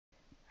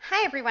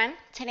Hi everyone,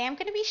 today I'm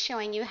going to be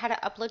showing you how to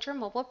upload your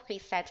mobile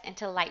presets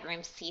into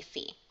Lightroom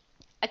CC.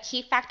 A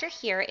key factor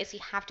here is you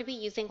have to be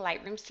using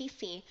Lightroom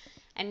CC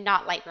and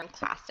not Lightroom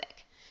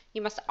Classic.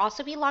 You must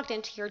also be logged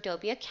into your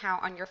Adobe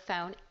account on your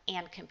phone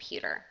and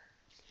computer.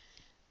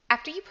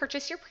 After you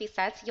purchase your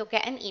presets, you'll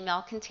get an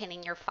email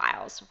containing your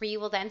files where you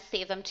will then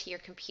save them to your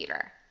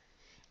computer.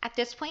 At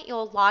this point,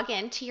 you'll log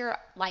in to your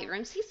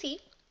Lightroom CC,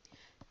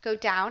 go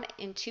down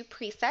into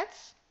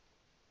Presets.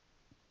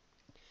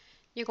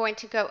 You're going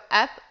to go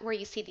up where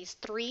you see these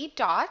three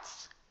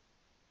dots,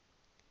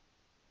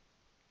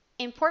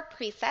 Import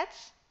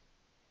Presets.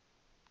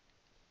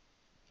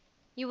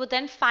 You will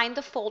then find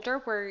the folder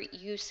where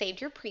you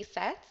saved your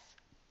presets.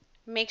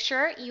 Make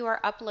sure you are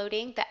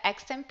uploading the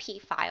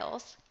XMP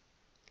files.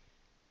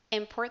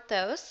 Import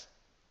those.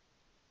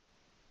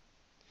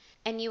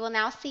 And you will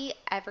now see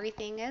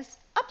everything is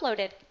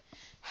uploaded.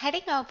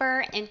 Heading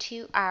over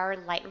into our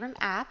Lightroom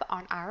app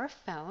on our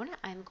phone,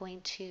 I'm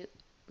going to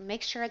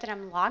make sure that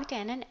I'm logged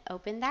in and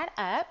open that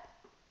up.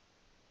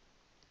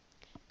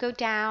 Go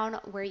down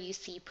where you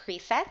see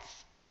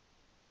presets.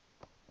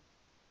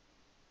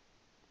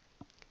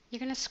 You're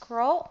going to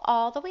scroll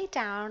all the way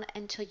down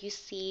until you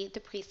see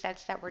the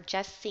presets that were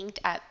just synced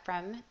up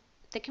from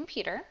the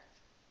computer.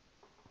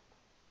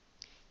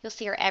 You'll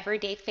see your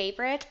everyday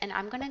favorite, and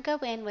I'm going to go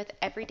in with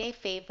everyday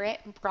favorite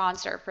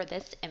bronzer for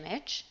this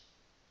image.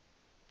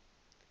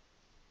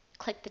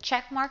 Click the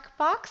check mark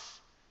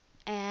box,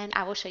 and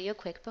I will show you a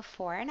quick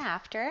before and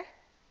after.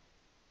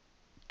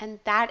 And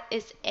that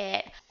is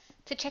it.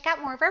 To check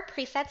out more of our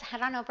presets,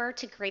 head on over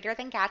to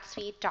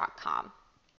greaterthangatsby.com.